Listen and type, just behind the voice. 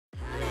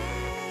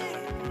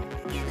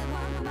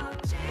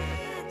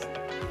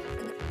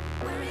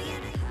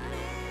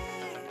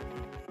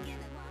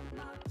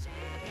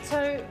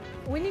So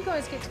when you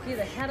guys get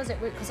together, how does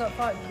it work? Because if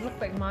I look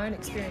back at my own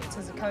experience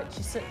as a coach,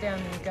 you sit down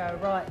and you go,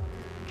 right,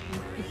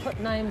 you put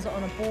names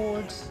on a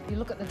board, you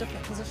look at the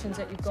different positions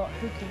that you've got,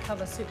 who can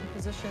cover certain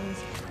positions.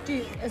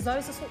 Is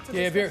those the sorts of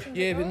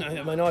discussions?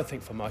 I mean, I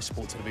think for most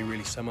sports it'll be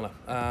really similar.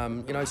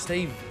 You know,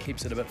 Steve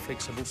keeps it a bit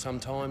flexible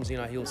sometimes. You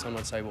know, he'll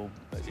sometimes say, well,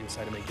 he'll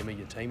say to me, give me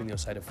your team, and he'll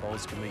say to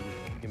Foz,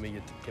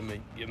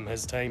 give him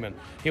his team, and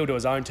he'll do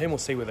his own team. We'll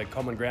see where the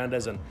common ground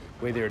is and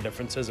where there are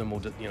differences, and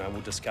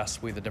we'll discuss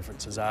where the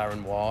differences are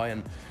and why.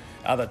 And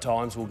other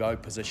times we'll go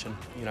position,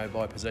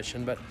 by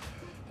position, but.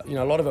 A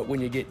lot of it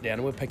when you get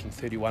down, we're picking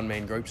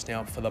 31-man groups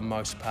now for the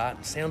most part.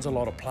 It sounds a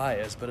lot of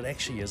players, but it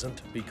actually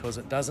isn't, because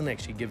it doesn't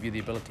actually give you the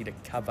ability to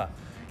cover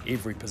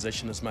every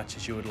position as much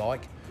as you would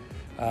like.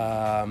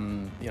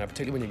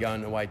 Particularly when you're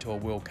going away to a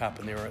World Cup,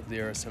 and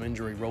there are some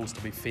injury rules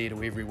to be fair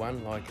to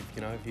everyone. Like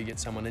if you get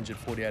someone injured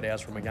 48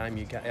 hours from a game,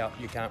 you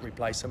can't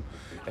replace him.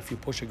 If you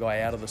push a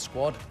guy out of the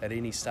squad at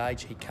any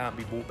stage, he can't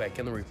be brought back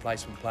in. The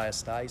replacement player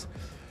stays.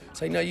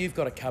 So you've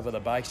got to cover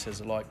the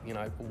bases, like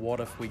what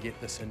if we get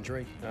this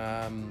injury,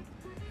 and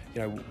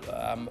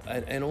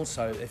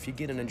also if you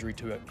get an injury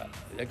to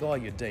a guy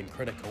you deem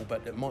critical,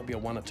 but it might be a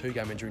 1 or 2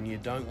 game injury, and you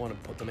don't want to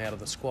put them out of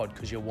the squad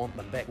because you want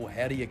them back. Well,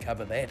 how do you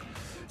cover that?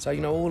 So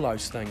all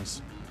those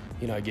things,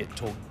 get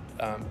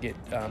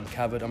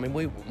covered. I mean,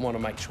 we want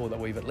to make sure that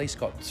we've at least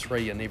got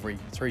three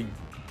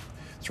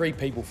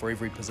people for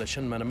every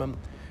position minimum.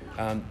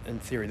 In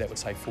theory, that would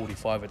say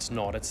 45. It's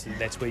not.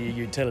 That's where your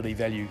utility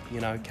value,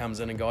 comes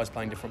in, and guys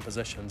playing different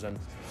positions, and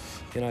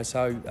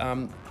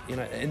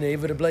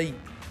inevitably,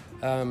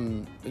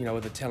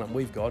 with the talent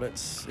we've got,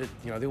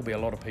 there'll be a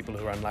lot of people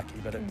who are unlucky,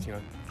 but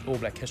All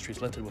Black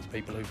history's littered with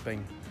people who've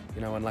been,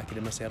 unlucky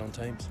to miss out on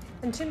teams.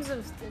 In terms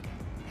of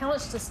how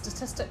much does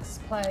statistics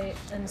play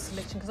in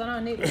selection? Because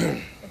I know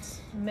netball, it's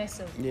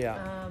massive.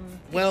 Yeah.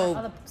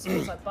 Other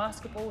sports like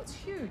basketball, it's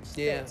huge.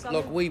 Yeah.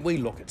 Look, we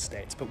look at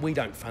stats, but we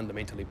don't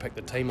fundamentally pick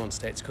the team on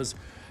stats, because,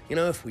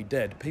 if we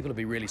did, people would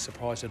be really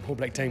surprised an All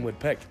Black team would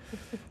pick.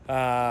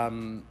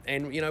 And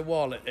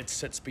while it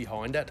sits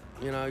behind it,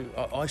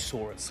 I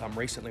saw it some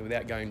recently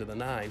without going to the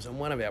names, and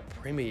one of our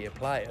premier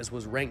players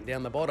was ranked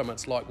down the bottom.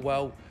 It's like,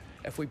 well,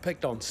 if we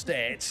picked on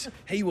stats,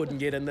 he wouldn't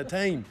get in the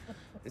team.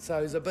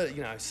 So it's a bit,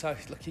 so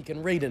look, you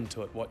can read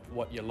into it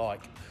what you like.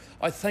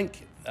 I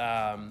think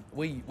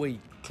we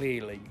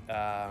clearly,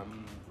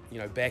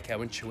 back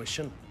our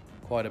intuition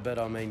quite a bit.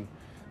 I mean,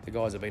 the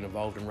guys have been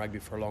involved in rugby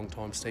for a long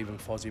time. Steve and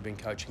Fozzie have been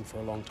coaching for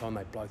a long time.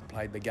 They both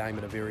played the game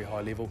at a very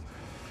high level.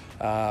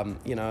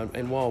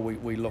 And while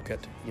we look at,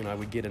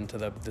 we get into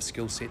the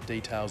skill set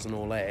details and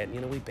all that,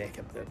 we back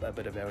a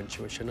bit of our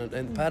intuition.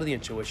 And part of the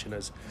intuition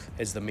is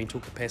the mental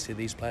capacity of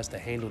these players to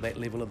handle that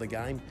level of the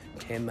game.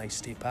 Can they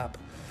step up?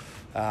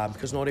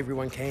 Because not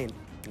everyone can,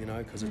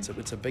 because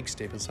it's a big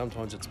step, and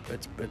sometimes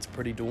it's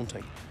pretty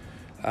daunting.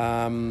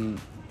 And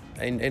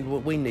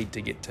what we need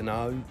to get to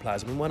know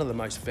players. I mean, one of the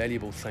most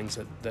valuable things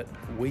that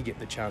we get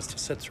the chance to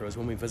sit through is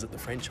when we visit the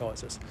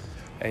franchises,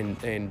 and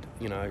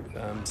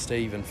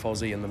Steve and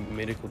Fozzie and the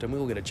medical team, we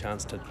all get a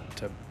chance to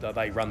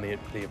they run their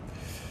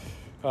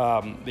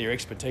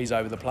expertise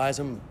over the players,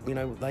 and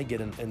they get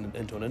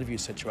into an interview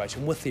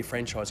situation with their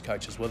franchise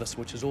coaches with us,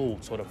 which is all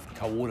sort of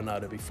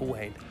coordinated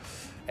beforehand,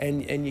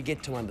 and you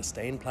get to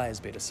understand players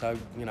better. So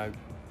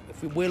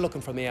if we're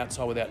looking from the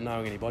outside without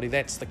knowing anybody,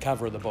 that's the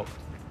cover of the book.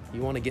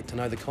 You want to get to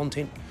know the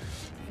content,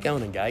 go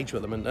and engage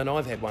with them. And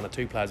I've had 1 or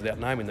 2 players without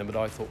naming them, but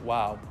I thought,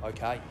 wow,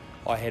 okay,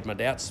 I had my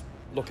doubts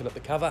looking at the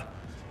cover.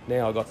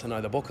 Now I got to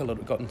know the book a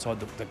little, got inside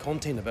the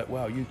content of it.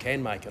 Wow, you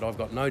can make it. I've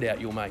got no doubt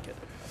you'll make it.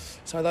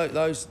 So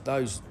those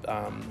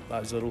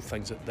little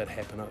things that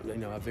happen,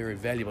 are very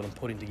valuable in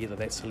putting together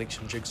that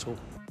selection jigsaw.